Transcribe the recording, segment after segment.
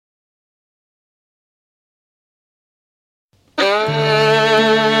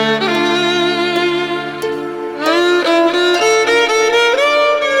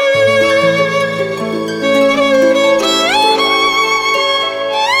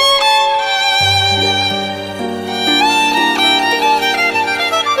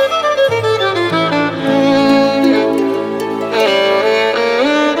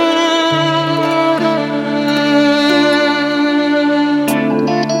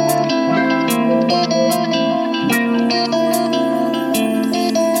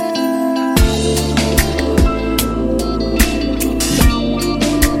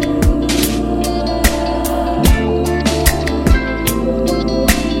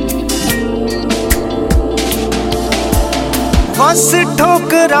बस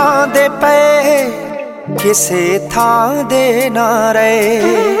ठोकरां दे पे किसे थां दे ना रहे,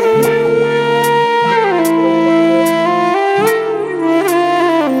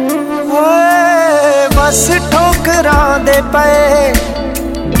 बस ठोकरां दे पे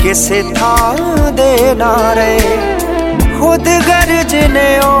किसे थां दे ना रहे। खुद गर्ज ने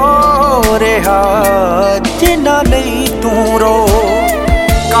ओ रहा जिन्ना नहीं तू रो,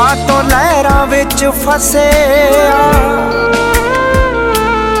 का तो लहरां विच फसे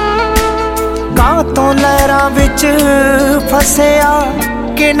तो लहरां विच फसिया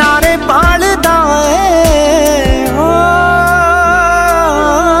किनारे पालदा है।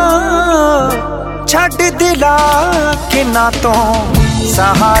 छड्ड दिला किन्ना तो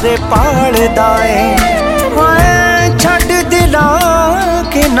सहारे पालदा है, छड्ड दिला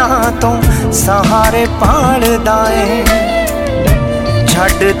किन्ना तो सहारे पालदा है,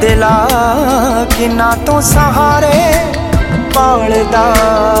 छड्ड दिला किन्ना तो सहारे पालदा।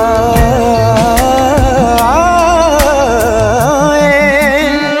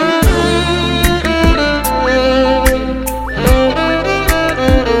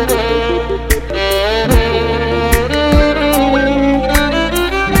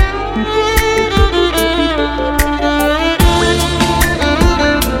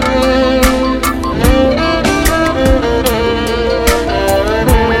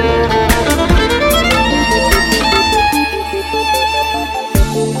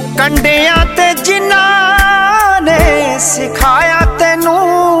 कंडियां ते जिन्हां ने सिखाया तेनू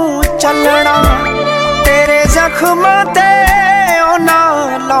चलना, तेरे जख्मां ते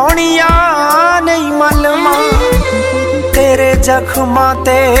उन्हां लाउणियां नहीं मलमा, तेरे जख्मां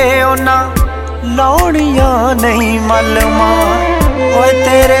ते उन्हां लाउणियां नहीं मलमा, ओए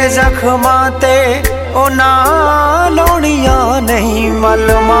तेरे जख्मां ते उन्हां लाउणियां नहीं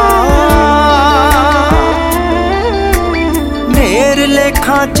मलमा। नेर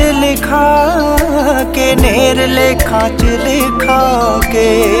लेखा च लिखा के, नेर लेखा च लिखा के,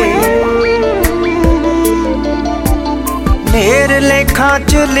 नेर लेखा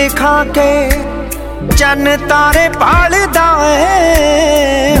च लिखा के चन तारे पालदा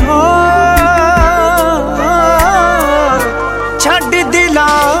है। हो छड्ड दिला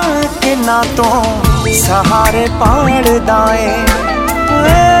किन्ना तो सहारे पालदा है,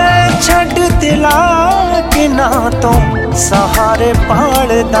 छड्ड दिला किन्ना तो सहारे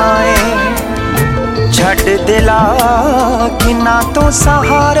पालदा है, छड्ड दिला किन्ना तो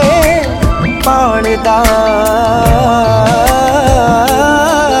सहारे पालदा।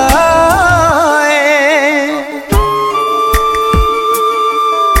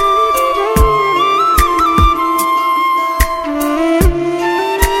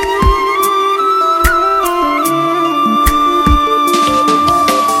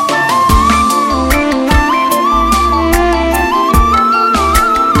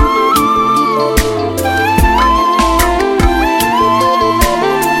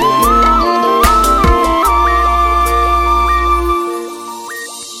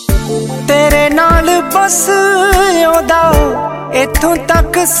 तेरे नाल बस ओदा इथों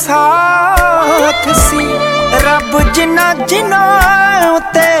तक साथ सी, रब जिन्ना जिन्ना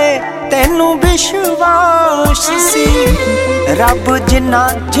उते तेनू विश्वास सी, रब जिन्ना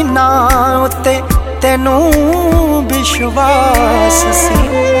जिन्ना उते तेनू विश्वास सी,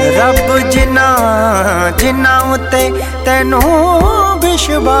 रब जिन्ना जिन्ना उते तेनू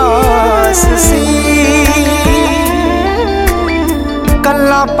विश्वास सी।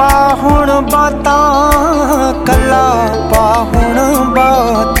 कल्ला पा हुण बातां, कल्ला पा हुण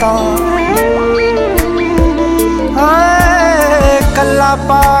बातां, कल्ला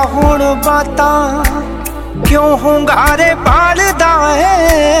पा हुण बातां क्यों हुंगारे पालदा है।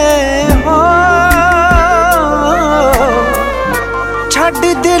 हो छड्ड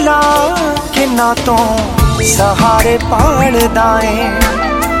दिला किन्ना तो सहारे पालदा है,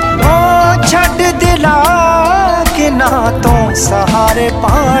 ओ छड्ड दिला किन्ना तो सहारे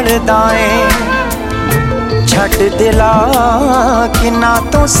पालदा है, छड़ दिला किन्ना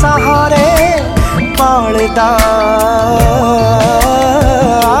तो सहारे पालदा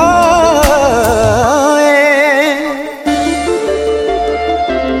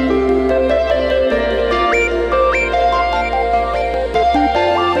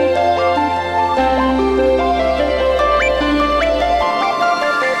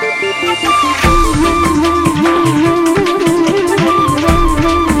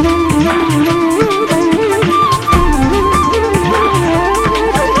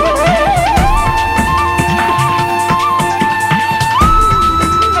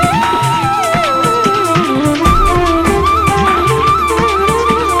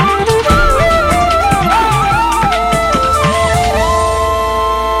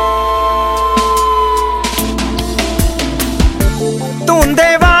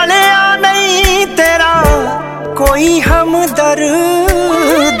कोई हमदर्दी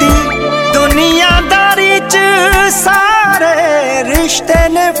दुनियादारी च सारे रिश्ते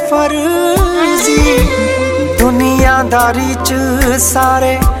ने फर्जी दुनियादारी च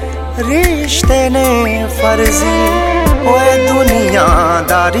सारे रिश्ते ने फर्जी ओए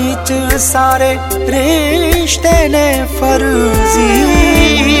दुनियादारी च सारे रिश्ते ने फर्जी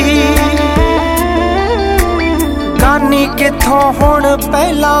गानी किथों हुण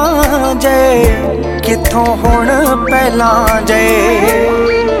पहला जे किथों हुण पहला जे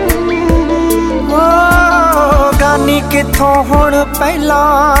ओ गानी किथों हुण पहला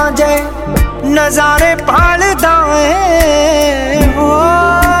जे नज़ारे पालदा ऐ ओ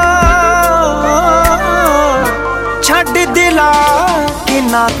छड़ दिला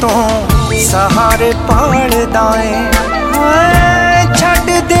किन्ना तो सहारे पालदा ऐ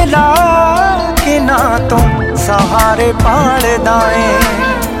छड़ दिला किन्ना तो सहारे पालदा ऐ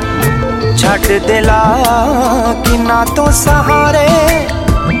छड़ दिला किन्ना तो सहारे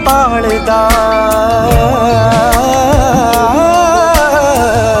पालदा।